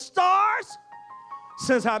stars,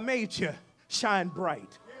 since I made you, shine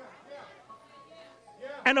bright.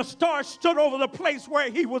 And a star stood over the place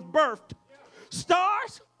where he was birthed.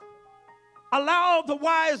 Stars, allow the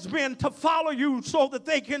wise men to follow you so that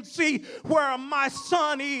they can see where my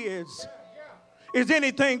son is. Is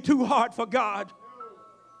anything too hard for God?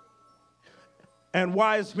 And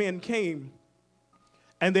wise men came,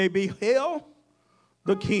 and they beheld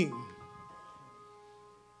the King.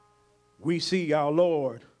 We see our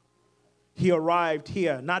Lord. He arrived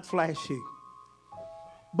here, not flashy,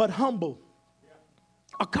 but humble.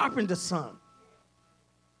 A carpenter's son.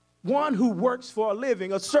 One who works for a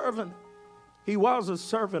living, a servant. He was a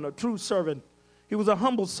servant, a true servant. He was a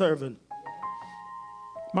humble servant.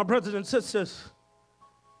 My brothers and sisters,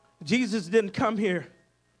 Jesus didn't come here,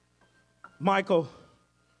 Michael,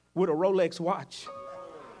 with a Rolex watch.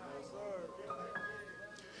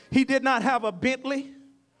 He did not have a Bentley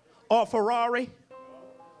or Ferrari.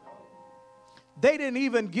 They didn't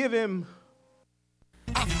even give him.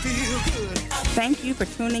 I feel good. Thank you for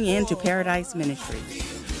tuning in to Paradise Ministry.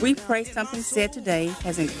 We pray something said today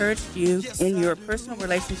has encouraged you in your personal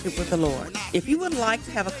relationship with the Lord. If you would like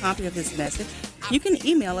to have a copy of this message, you can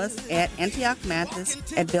email us at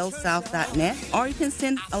antiochmathis@bellsouth.net, or you can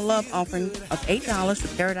send a love offering of $8 to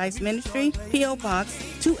Paradise Ministry, P.O. Box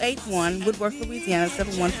 281, Woodworth, Louisiana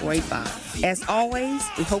 71485. As always,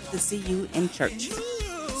 we hope to see you in church.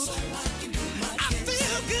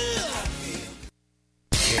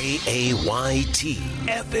 KAYT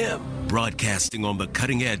FM, broadcasting on the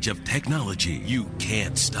cutting edge of technology. You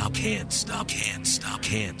can't stop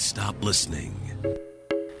listening.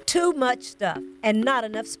 Too much stuff and not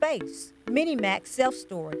enough space. Minimax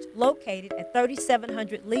Self-Storage, located at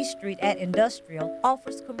 3700 Lee Street at Industrial,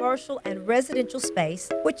 offers commercial and residential space,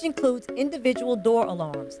 which includes individual door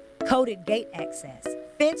alarms, coded gate access,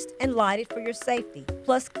 fenced and lighted for your safety,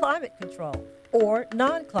 plus climate control or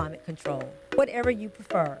non-climate control, whatever you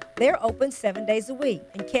prefer. They're open 7 days a week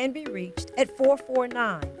and can be reached at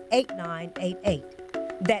 449-8988.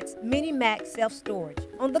 That's Minimax Self-Storage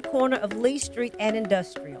on the corner of Lee Street and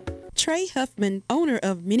Industrial. Trey Huffman, owner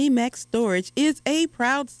of Minimax Storage, is a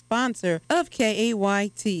proud sponsor of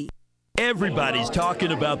KAYT. Everybody's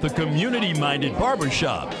talking about the community-minded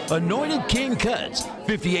barbershop, Anointed King Cuts,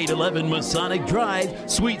 5811 Masonic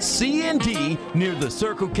Drive, Suite C and D, near the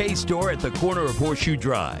Circle K store at the corner of Horseshoe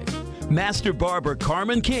Drive. Master Barber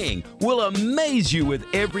Carmen King will amaze you with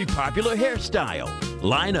every popular hairstyle,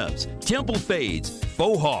 lineups, temple fades,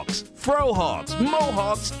 faux hawks, fro hawks,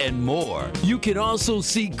 mohawks, and more. You can also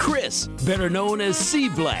see Chris, better known as C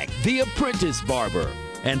Black, the apprentice barber.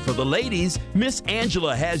 And for the ladies, Miss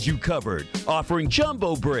Angela has you covered, offering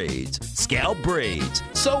jumbo braids, scalp braids,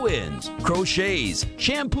 sew-ins, crochets,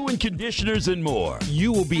 shampoo and conditioners, and more.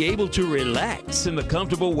 You will be able to relax in the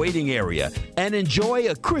comfortable waiting area and enjoy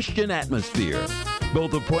a Christian atmosphere.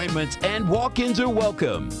 Both appointments and walk-ins are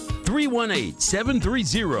welcome.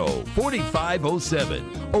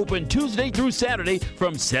 318-730-4507. Open Tuesday through Saturday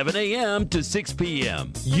from 7 a.m. to 6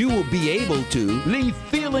 p.m. You will be able to leave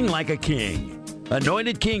feeling like a king.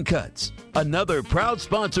 Anointed King Cuts, another proud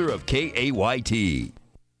sponsor of KAYT.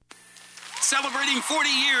 Celebrating 40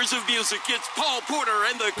 years of music, it's Paul Porter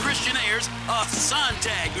and the Christian Airs of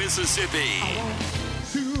Sontag, Mississippi.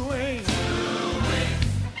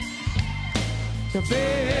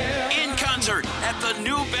 In concert at the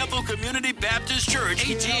New Bethel Community Baptist Church,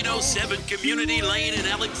 1807 Community Lane in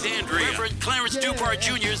Alexandria. Reverend Clarence Dupart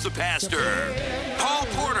Jr. is the pastor. Paul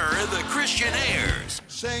Porter and the Christian Airs.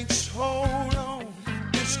 Saints, hold on,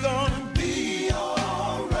 it's gonna be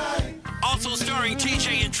all right. Also starring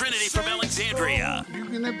TJ and Trinity from Alexandria. You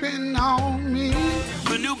can depend on me.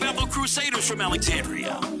 The New Bethel Crusaders from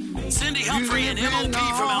Alexandria. Cindy Humphrey and MOP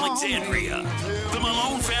from Alexandria. The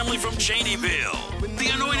Malone family from Cheneyville. The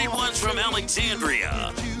Anointed Ones from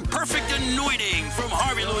Alexandria. Perfect Anointing from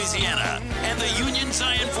Harvey, Louisiana. And the Union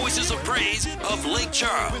Zion Voices of Praise of Lake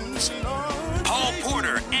Charles. Paul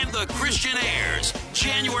Porter and the Christian Airs,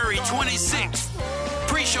 January 26th.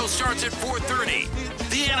 Pre-show starts at 4:30.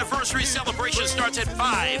 The anniversary celebration starts at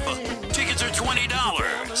 5. Tickets are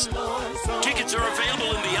 $20. Tickets are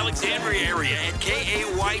available in the Alexandria area at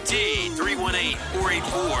KAYT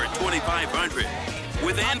 318-484-2500.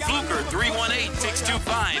 With Ann Fluker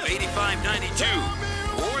 318-625-8592.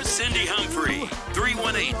 Or Cindy Humphrey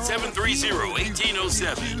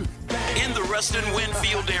 318-730-1807. In the Ruston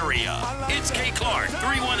Winfield area, it's Kay Clark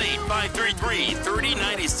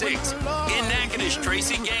 318-533-3096. In Natchitoches,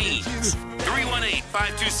 Tracy Gaines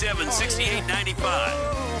 318-527-6895.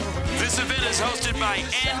 This event is hosted by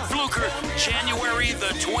Ann Fluker, January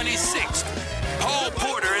the 26th. Paul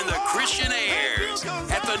Porter and the Christian Airs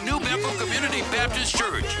at the New Bethel Baptist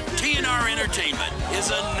Church, TNR Entertainment is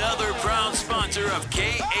another proud sponsor of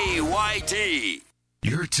KAYT.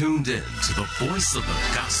 You're tuned in to the voice of the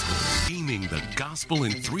gospel, beaming the gospel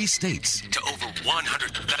in 3 states to over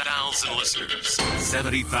 100,000 listeners.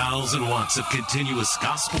 70,000 watts of continuous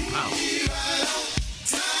gospel power.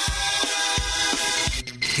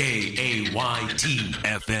 KAYT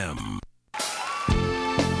FM.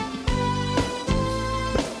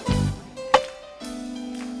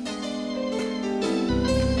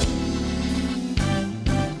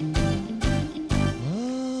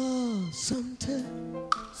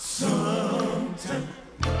 Sometime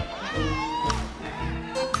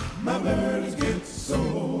my burdens get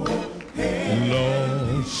so heavy.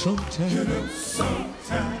 Lord, sometime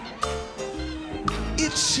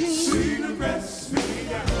it seems to press me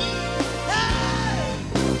down. Hey!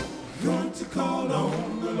 Going to call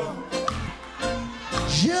on the Lord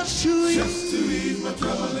just to ease my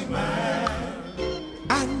troubling mind.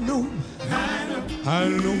 I know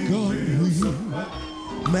God will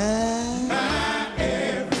my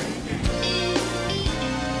everything.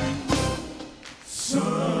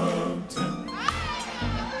 Sometimes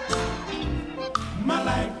my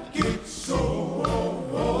life gets so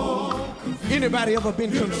confused. Anybody ever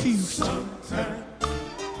been confused? Sometimes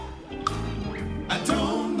I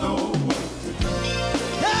don't know what to do.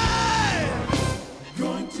 Hey!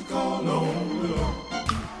 Going to call on the Lord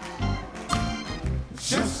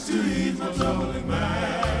just to ease my troubling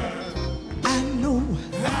mind. I know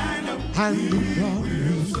God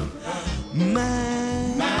will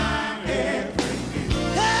my everything.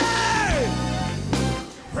 Hey!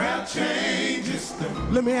 Prayer changes things.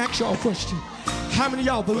 Let me ask y'all a question. How many of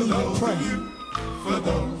y'all believe in prayer?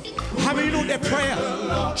 How many know that prayer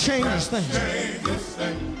changes things?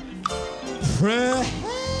 Prayer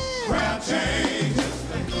changes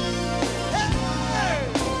things. Hey!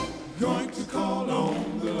 Going to call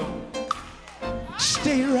on the Lord.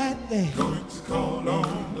 Stay right there. Going to call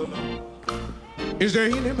on the Lord. Is there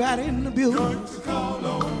anybody in the building? Going to call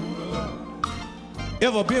on the Lord.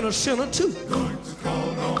 Ever been a sinner too? Going to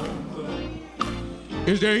call on the Lord.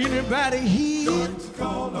 Is there anybody here? Going to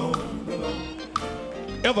call on the Lord.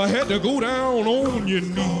 Ever had to go down on your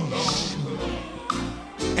knees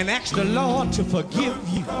and ask the Lord to forgive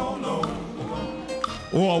you?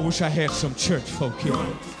 Oh, I wish I had some church folk here.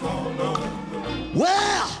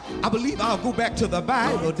 Well, I believe I'll go back to the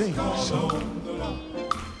Bible days.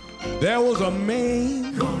 There was a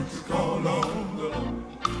man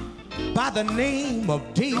by the name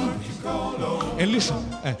of David. And listen,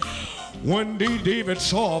 one day David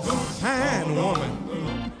saw a fine woman.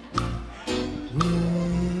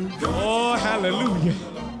 Oh, hallelujah.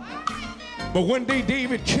 But one day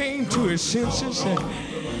David came to his senses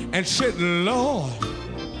and said, Lord,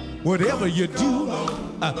 whatever you do,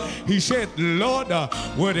 he said, Lord,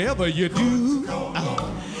 whatever you do,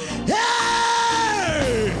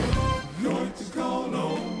 hey!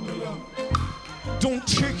 Don't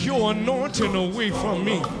take your anointing away from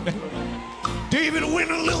me. David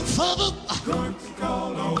went a little further.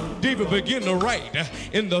 David began to write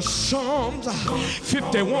in the Psalms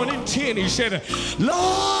 51:10. He said,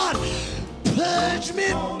 Lord, purge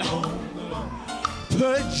me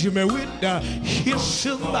with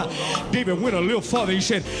hyssop. David went a little further. He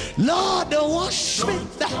said, Lord, wash me.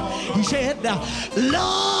 He said,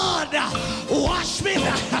 Lord, wash me.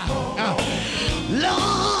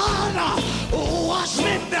 Lord, wash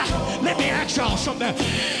me. Let me ask y'all something.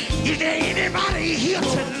 Is there anybody here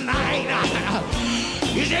tonight?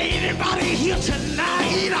 Is there anybody here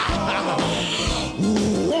tonight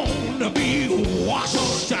who want to be washed?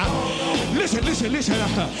 Listen.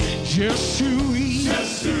 Just to ease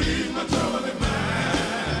my troubling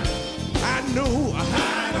mind. I know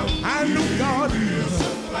God will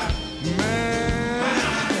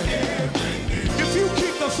man. If you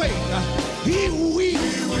keep the faith, He will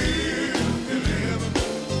deliver.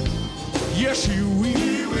 Yes, He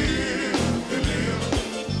will.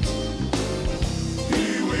 He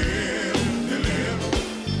will deliver.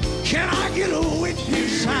 Can I get a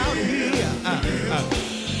witness out here?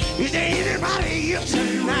 Is there anybody here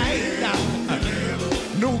tonight?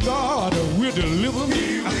 No, God will deliver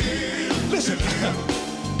me. Listen,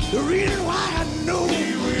 the reason why I know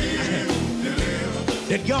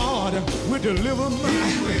that God will deliver me.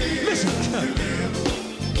 Listen,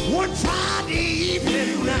 one Friday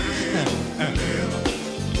evening,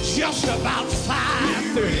 just about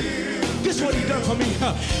 5:30. This is what He done for me.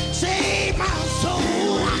 Save my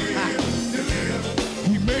soul.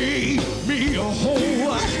 He made me a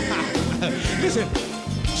whole. Listen,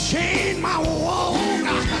 change my walk.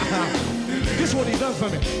 This is what He done for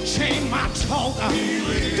me. Change my talk.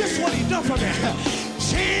 This is what He done for me.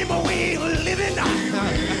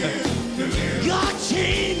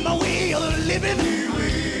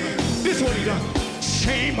 he done.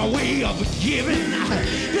 Changed my way of giving.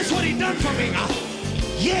 This is what he done for me.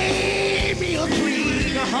 Gave me a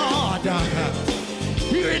clean heart.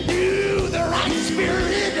 He renewed the right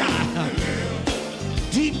spirit.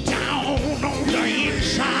 Deep down on the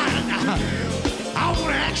inside. I want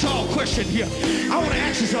to ask y'all a question here. I want to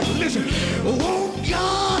ask you something. Listen. Won't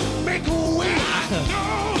God make a way?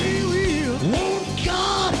 No, he will. Won't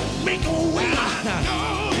God make a way?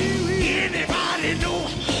 No, he will. Anybody know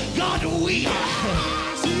God will?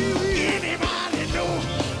 Anybody know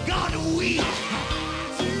God will?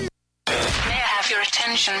 May I have your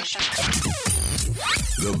attention?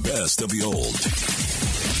 The best of the old.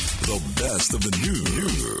 The best of the new.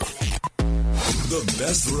 The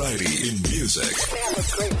best variety in music. We have a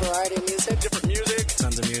great variety of music. Different music.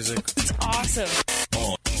 Tons of music. It's awesome.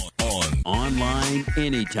 Online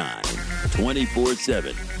anytime.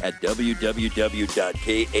 24/7 at www.kaytfm.com.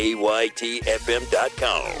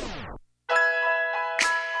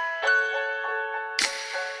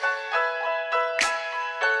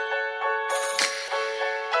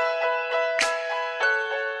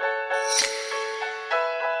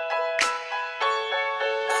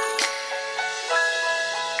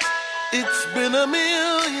 It's been a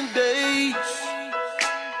million days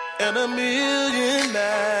and a million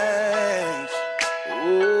nights.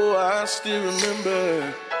 Oh, I still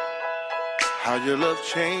remember how your love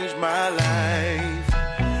changed my life.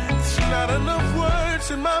 It's not enough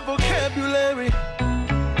words in my vocabulary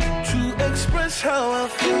to express how I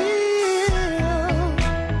feel.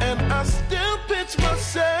 And I still pinch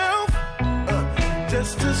myself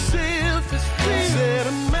just to see if it's real. Said a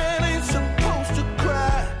man ain't supposed to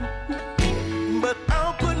cry, but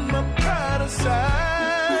I'll put my pride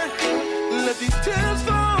aside. Let these tears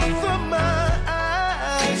fall from my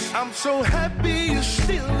eyes. I'm so happy you're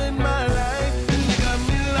still in my life. You got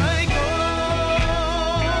me like, oh,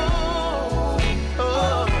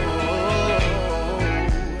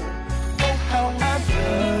 how I love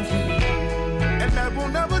you. And that will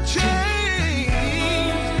never change.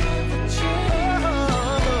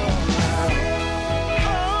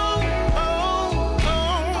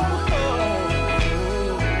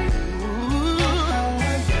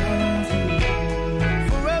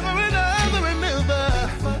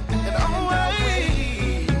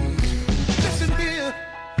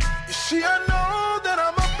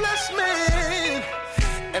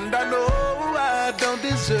 And I know I don't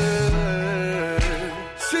deserve.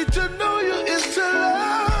 See, to know you is to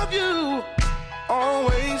love you.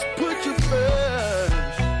 Always put you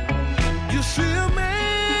first. You see, a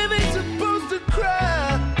man ain't supposed to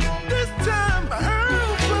cry. This time I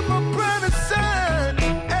put my pride aside.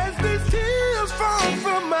 As these tears fall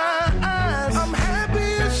from my eyes, I'm happy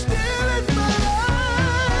you're still in my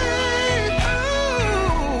life.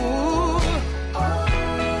 Oh,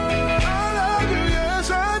 I love you, yes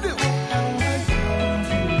I do.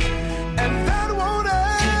 And that won't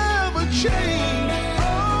ever change.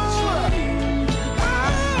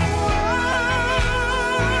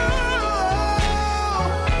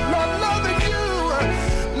 Lord,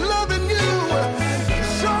 loving you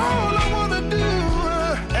is all I wanna do.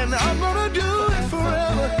 And I'm gonna do it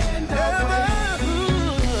forever and ever.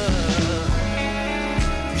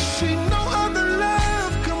 See, no other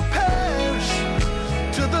love compares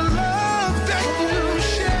to the love that you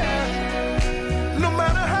share. No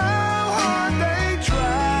matter how hard they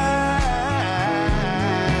try.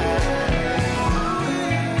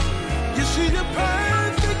 You see, you're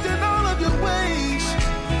perfect in all of your ways.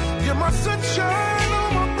 You're my sunshine on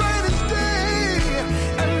my brightest day.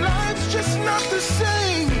 And life's just not the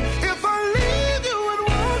same if I leave you and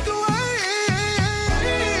walk away.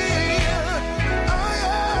 Oh,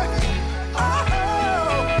 yeah.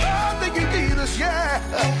 Oh, thank you, Jesus, yeah.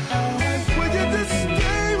 Will you just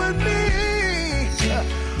stay with me?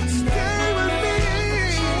 Stay with me.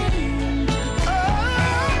 Oh,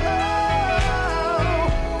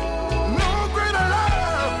 no greater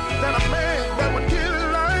love than a man that would give his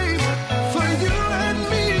life for you and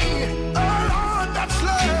me. Oh, Lord, that's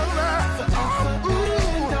love.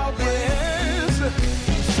 Ooh, yes.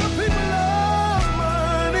 Some people love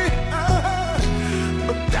money,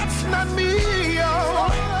 but that's not me, y'all.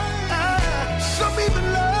 Some even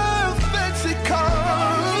love fancy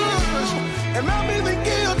cars, and I'm even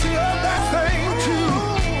guilty of that thing too.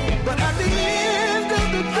 But at the end of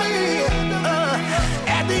the day,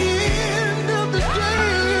 at the end of the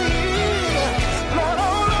day, Lord,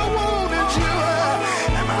 all I want is you,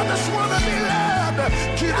 and I just want to be loved.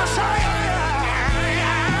 Jesus,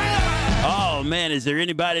 Oh, man, is there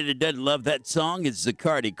anybody that doesn't love that song? It's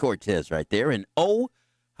Zacardi Cortez right there. And oh,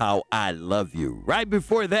 How I Love You. Right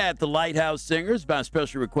before that, the Lighthouse Singers by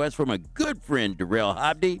special request from a good friend, Darrell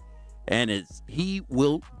Hobdy, and it's He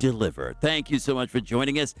Will Deliver. Thank you so much for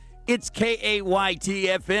joining us. It's KAYT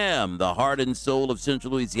FM, the heart and soul of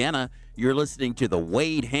Central Louisiana. You're listening to the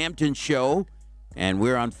Wade Hampton Show, and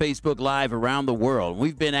we're on Facebook Live around the world.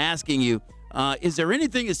 We've been asking you, is there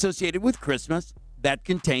anything associated with Christmas that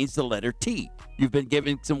contains the letter T? You've been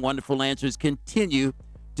giving some wonderful answers. Continue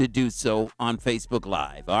to do so on Facebook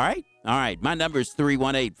Live. All right? All right. My number is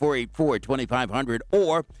 318-484-2500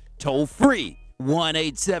 or toll free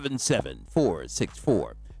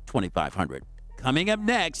 1-877-464-2500. Coming up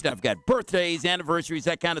next, I've got birthdays, anniversaries,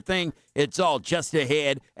 that kind of thing. It's all just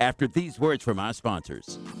ahead after these words from our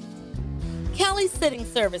sponsors. Kelly's Sitting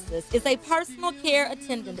Services is a personal care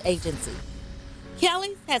attendant agency.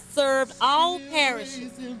 Kelly's has served all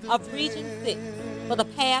parishes of Region 6 for the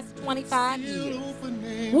past 25 years.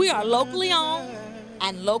 We are locally owned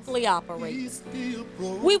and locally operated.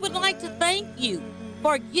 We would like to thank you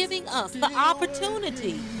for giving us the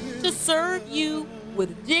opportunity to serve you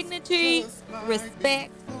with dignity,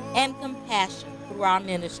 respect, and compassion through our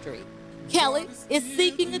ministry. Kelly is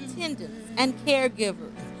seeking attendants and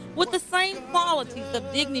caregivers with the same qualities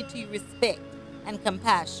of dignity, respect, and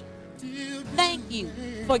compassion. Thank you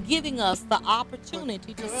for giving us the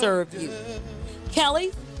opportunity to serve you.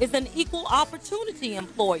 Kelly is an equal opportunity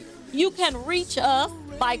employer. You can reach us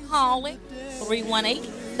by calling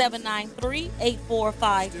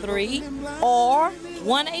 318-793-8453 or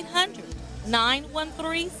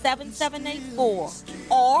 1-800-913-7784.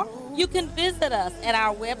 Or you can visit us at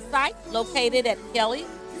our website located at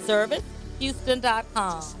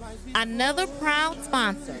kellyservicehouston.com. Another proud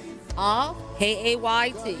sponsor of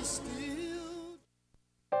KAYT.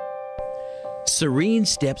 Serene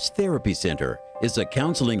Steps Therapy Center is a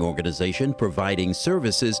counseling organization providing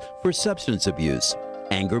services for substance abuse,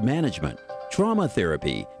 anger management, trauma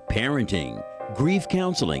therapy, parenting, grief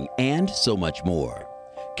counseling, and so much more.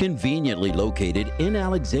 Conveniently located in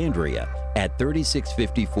Alexandria at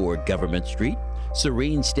 3654 Government Street,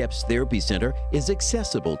 Serene Steps Therapy Center is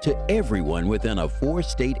accessible to everyone within a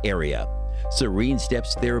 4-state area. Serene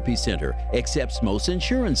Steps Therapy Center accepts most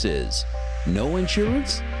insurances. No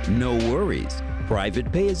insurance? No worries.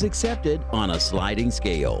 Private pay is accepted on a sliding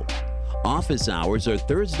scale. Office hours are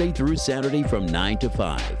Thursday through Saturday from 9 to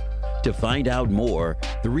 5. To find out more,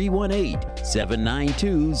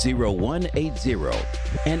 318-792-0180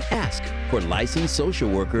 and ask for licensed social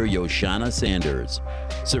worker Yoshana Sanders.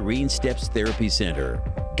 Serene Steps Therapy Center,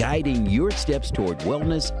 guiding your steps toward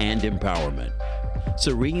wellness and empowerment.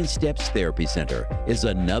 Serene Steps Therapy Center is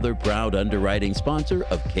another proud underwriting sponsor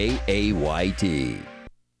of KAYT.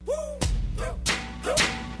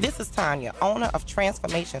 This is Tanya, owner of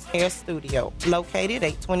Transformations Hair Studio, located at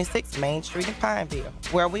 826 Main Street in Pineville,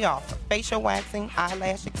 where we offer facial waxing,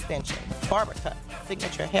 eyelash extensions, barber cuts,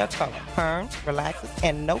 signature hair color, perms, relaxers,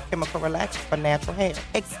 and no chemical relaxers for natural hair,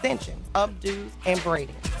 extensions, updos, and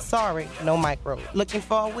braiding. Sorry, no micro. Looking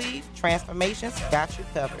for a weave? Transformations got you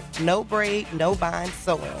covered. No braid, no bind,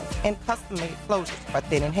 sew-ins, and custom-made closures for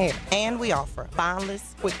thinning hair. And we offer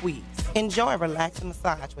bondless quick weaves. Enjoy a relaxing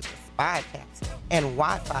massage with the Spy Capsule, and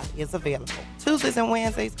Wi-Fi is available. Tuesdays and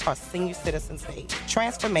Wednesdays are Senior Citizens Day.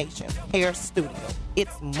 Transformations Hair Studio.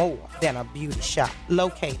 It's more than a beauty shop.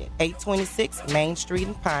 Located 826 Main Street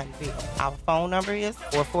in Pineville. Our phone number is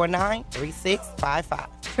 449-3655.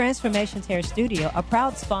 Transformations Hair Studio, a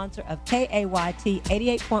proud sponsor of KAYT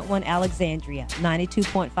 88.1 Alexandria,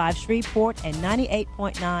 92.5 Shreveport, and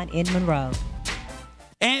 98.9 in Monroe.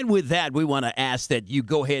 And with that, we want to ask that you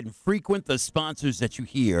go ahead and frequent the sponsors that you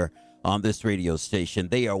hear on this radio station.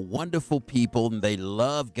 They are wonderful people, and they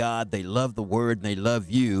love God, they love the Word, and they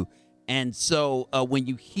love you. And so when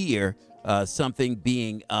you hear something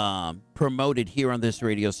being promoted here on this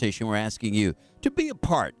radio station, we're asking you to be a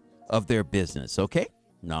part of their business, okay?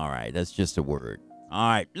 All right, that's just a word. All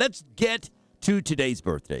right, let's get to today's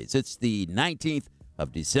birthdays. It's the 19th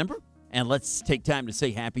of December, and let's take time to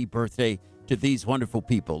say happy birthday to these wonderful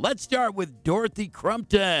people. Let's start with Dorothy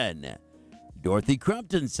Crumpton. Dorothy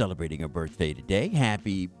Crumpton celebrating her birthday today.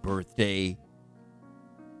 Happy birthday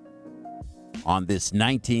on this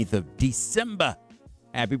 19th of December.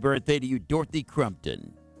 Happy birthday to you, Dorothy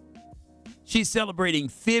Crumpton. She's celebrating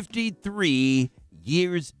 53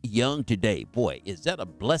 years young today. Boy, is that a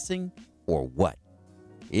blessing or what?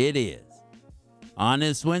 It is. On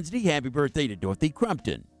this Wednesday, happy birthday to Dorothy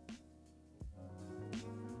Crumpton.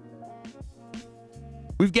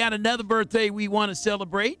 We've got another birthday we want to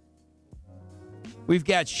celebrate. We've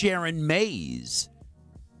got Sharon Mays.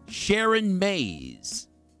 Sharon Mays.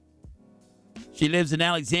 She lives in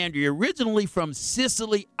Alexandria, originally from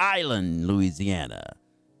Sicily Island, Louisiana.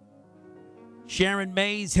 Sharon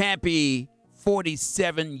Mays, happy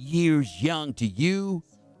 47 years young to you.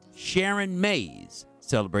 Sharon Mays,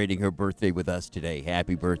 celebrating her birthday with us today.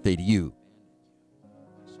 Happy birthday to you.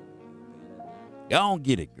 Go on,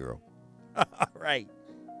 get it, girl. All right.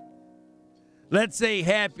 Let's say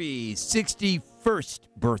happy 61st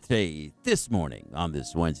birthday this morning on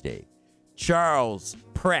this Wednesday. Charles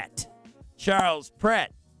Pratt. Charles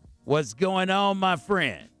Pratt, what's going on, my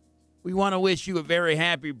friend? We want to wish you a very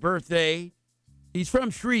happy birthday. He's from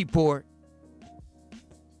Shreveport,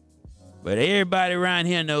 but everybody around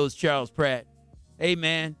here knows Charles Pratt. Hey,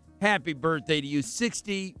 man, happy birthday to you.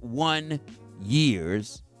 61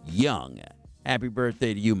 years young. Happy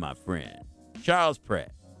birthday to you, my friend. Charles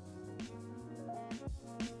Pratt.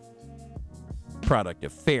 Product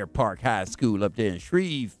of Fair Park High School up there in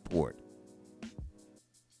Shreveport.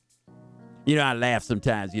 You know, I laugh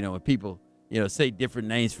sometimes, when people, say different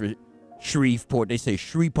names for Shreveport. They say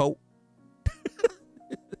Shreveport.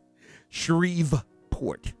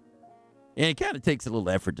 Shreveport. And it kind of takes a little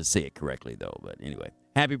effort to say it correctly, though. But anyway,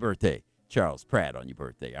 happy birthday, Charles Pratt, on your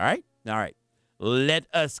birthday. All right? All right. Let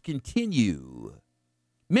us continue.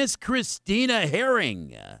 Miss Christina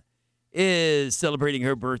Herring is celebrating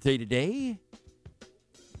her birthday today.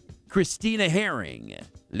 Christina Herring,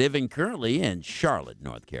 living currently in Charlotte,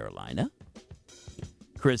 North Carolina.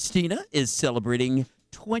 Christina is celebrating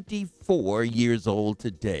 24 years old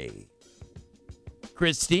today.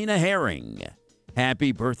 Christina Herring,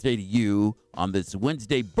 happy birthday to you on this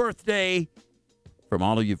Wednesday birthday from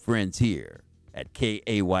all of your friends here at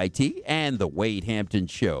KAYT and the Wade Hampton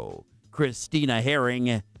Show. Christina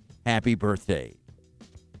Herring, happy birthday.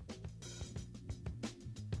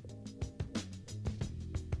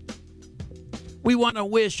 We want to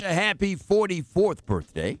wish a happy 44th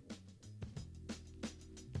birthday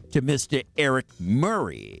to Mr. Eric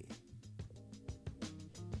Murray.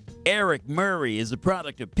 Eric Murray is a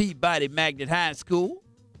product of Peabody Magnet High School,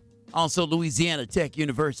 also Louisiana Tech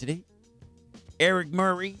University. Eric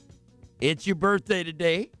Murray, it's your birthday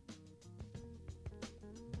today.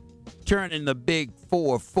 Turning the big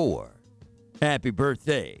 4-4. Happy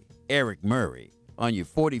birthday, Eric Murray, on your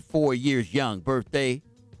 44 years young birthday.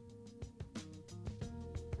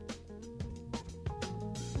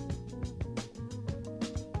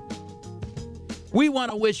 We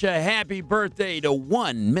want to wish a happy birthday to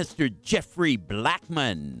one Mr. Jeffrey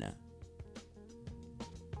Blackman.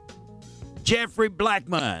 Jeffrey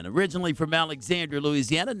Blackman, originally from Alexandria,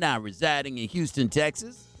 Louisiana, now residing in Houston,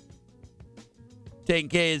 Texas. Taking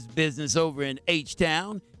care of his business over in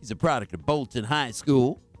H-Town. He's a product of Bolton High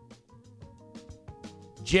School.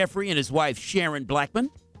 Jeffrey and his wife Sharon Blackman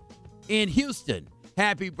in Houston.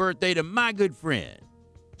 Happy birthday to my good friend,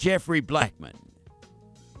 Jeffrey Blackman.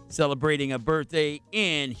 Celebrating a birthday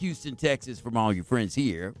in Houston, Texas from all your friends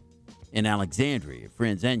here in Alexandria, your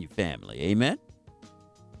friends and your family. Amen?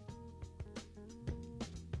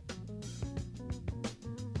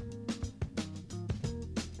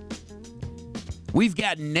 We've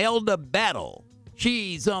got Nelda Battle.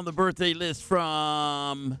 She's on the birthday list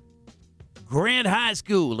from Grant High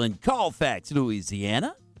School in Colfax,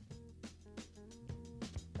 Louisiana.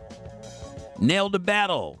 Nelda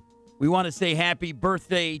Battle. We want to say happy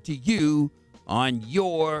birthday to you on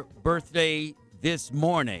your birthday this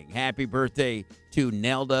morning. Happy birthday to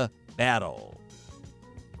Nelda Battle.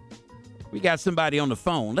 We got somebody on the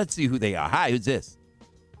phone. Let's see who they are. Hi, who's this?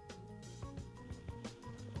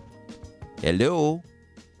 Hello.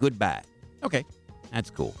 Goodbye. Okay, that's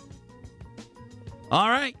cool. All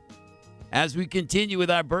right. As we continue with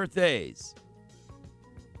our birthdays,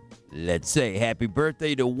 let's say happy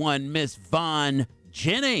birthday to one Miss Vaughn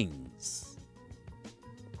Jennings.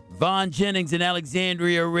 Vaughn Jennings, an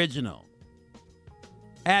Alexandria original.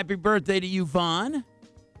 Happy birthday to you, Vaughn.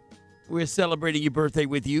 We're celebrating your birthday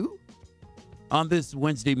with you on this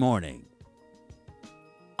Wednesday morning.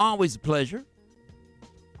 Always a pleasure.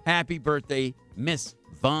 Happy birthday, Miss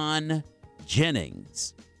Vaughn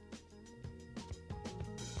Jennings.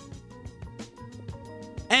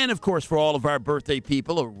 And, of course, for all of our birthday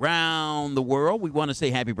people around the world, we want to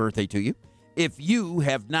say happy birthday to you. If you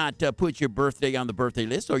have not put your birthday on the birthday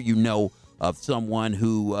list, or you know of someone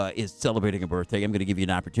who is celebrating a birthday, I'm going to give you an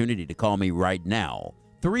opportunity to call me right now.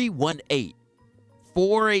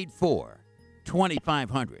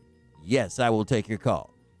 318-484-2500. Yes, I will take your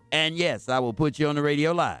call. And yes, I will put you on the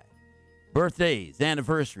radio live. Birthdays,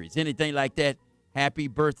 anniversaries, anything like that, happy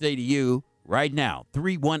birthday to you right now.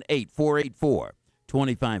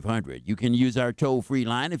 318-484-2500. You can use our toll-free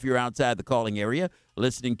line if you're outside the calling area,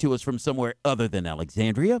 listening to us from somewhere other than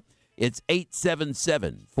Alexandria. It's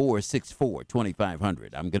 877-464-2500.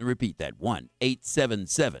 I'm going to repeat that.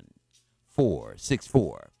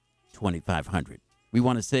 1-877-464-2500. We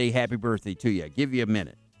want to say happy birthday to you. Give you a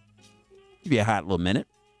minute. Give you a hot little minute.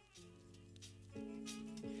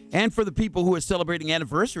 And for the people who are celebrating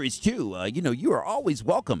anniversaries, too, you are always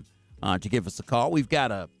welcome to give us a call. We've got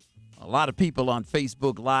a lot of people on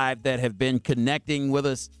Facebook Live that have been connecting with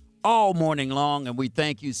us all morning long, and we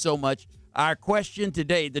thank you so much. Our question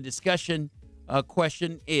today, the discussion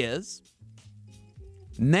question is,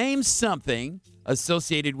 name something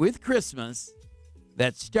associated with Christmas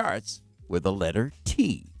that starts with a letter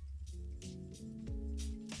T.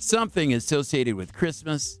 Something associated with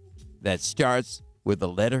Christmas that starts with a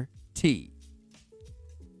letter T.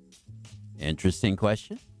 Interesting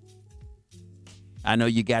question. I know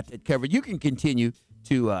you got that covered. You can continue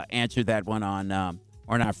to answer that one on our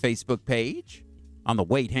Facebook page, on the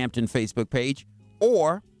Wade Hampton Facebook page,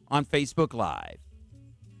 or on Facebook Live.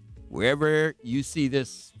 Wherever you see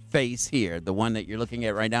this face here, the one that you're looking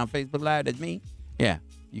at right now on Facebook Live, that's me. Yeah,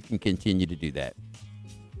 you can continue to do that.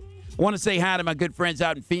 I want to say hi to my good friends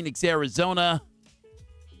out in Phoenix, Arizona.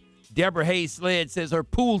 Deborah Hayes Sled says her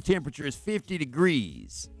pool temperature is 50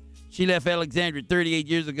 degrees. She left Alexandria 38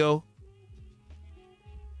 years ago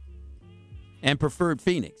and preferred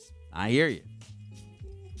Phoenix. I hear you.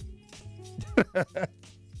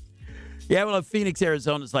 Yeah, well, Phoenix,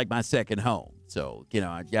 Arizona is like my second home. So,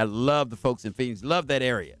 I love the folks in Phoenix. Love that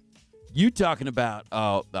area. You talking about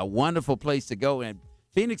a wonderful place to go. And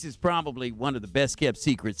Phoenix is probably one of the best kept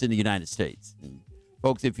secrets in the United States. And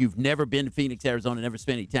folks, if you've never been to Phoenix, Arizona, never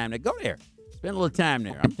spent any time there, go there. Spend a little time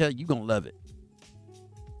there. I'm telling you, you're going to love it.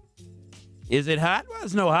 Is it hot? Well,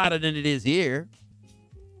 it's no hotter than it is here.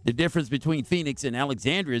 The difference between Phoenix and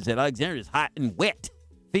Alexandria is that Alexandria is hot and wet.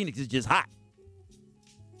 Phoenix is just hot.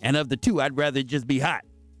 And of the two, I'd rather just be hot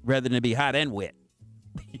rather than be hot and wet.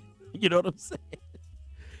 You know what I'm saying?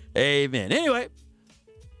 Amen. Anyway,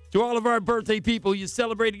 to all of our birthday people you're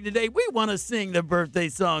celebrating today, we want to sing the birthday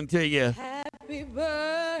song to you. Happy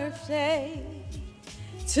birthday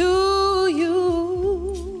to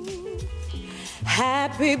you.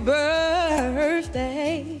 Happy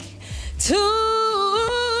birthday to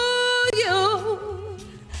you.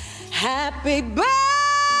 Happy birthday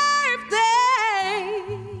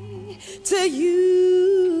to you.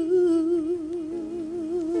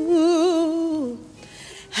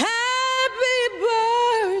 Happy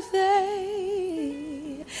birthday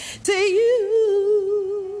to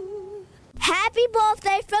you. Happy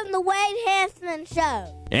birthday from the Wade Hampton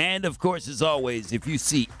Show. And, of course, as always, if you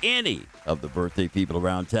see any of the birthday people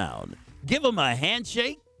around town, give them a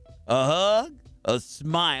handshake, a hug, a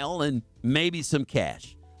smile, and maybe some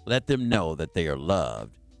cash. Let them know that they are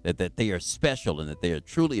loved, that they are special, and that they are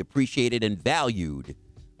truly appreciated and valued.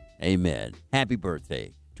 Amen. Happy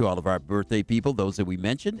birthday to all of our birthday people, those that we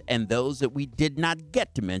mentioned and those that we did not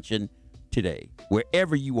get to mention today.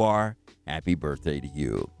 Wherever you are, happy birthday to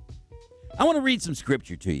you. I want to read some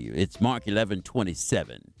scripture to you. It's Mark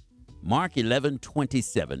 11:27. Mark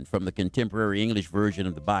 11:27 from the Contemporary English Version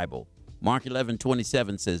of the Bible. Mark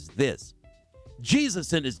 11:27 says this: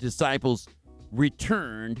 Jesus and his disciples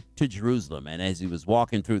returned to Jerusalem, and as he was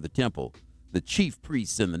walking through the temple, the chief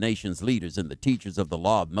priests and the nation's leaders and the teachers of the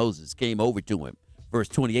law of Moses came over to him. Verse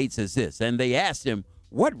 28 says this: and they asked him,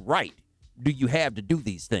 what right do you have to do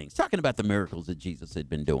these things? Talking about the miracles that Jesus had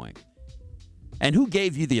been doing. And who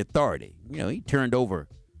gave you the authority? He turned over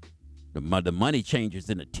the money changers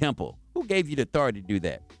in the temple. Who gave you the authority to do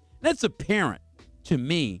that? That's apparent to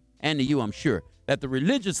me and to you, I'm sure, that the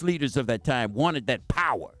religious leaders of that time wanted that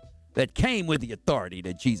power that came with the authority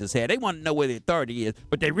that Jesus had. They wanted to know where the authority is,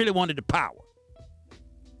 but they really wanted the power.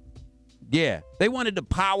 Yeah, they wanted the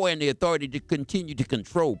power and the authority to continue to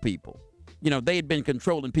control people. They had been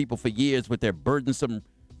controlling people for years with their burdensome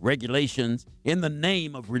regulations in the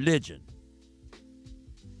name of religion.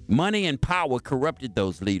 Money and power corrupted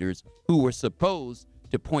those leaders who were supposed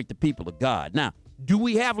to point the people to God. Now, do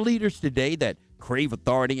we have leaders today that crave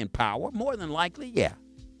authority and power? More than likely, yeah,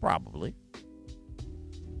 probably.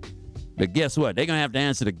 But guess what? They're going to have to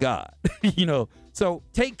answer to God. So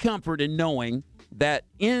take comfort in knowing that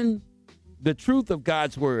in the truth of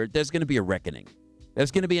God's word, there's going to be a reckoning.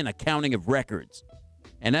 There's going to be an accounting of records.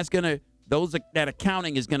 And that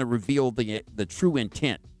accounting is going to reveal the true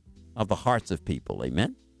intent of the hearts of people.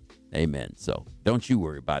 Amen? Amen. So don't you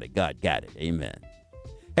worry about it. God got it. Amen.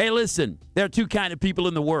 Hey, listen, there are two kinds of people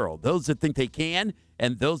in the world, those that think they can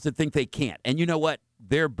and those that think they can't. And you know what?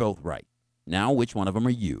 They're both right. Now, which one of them are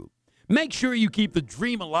you? Make sure you keep the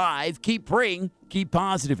dream alive, keep praying, keep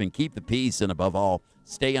positive, and keep the peace. And above all,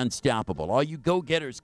 stay unstoppable. All you go-getters,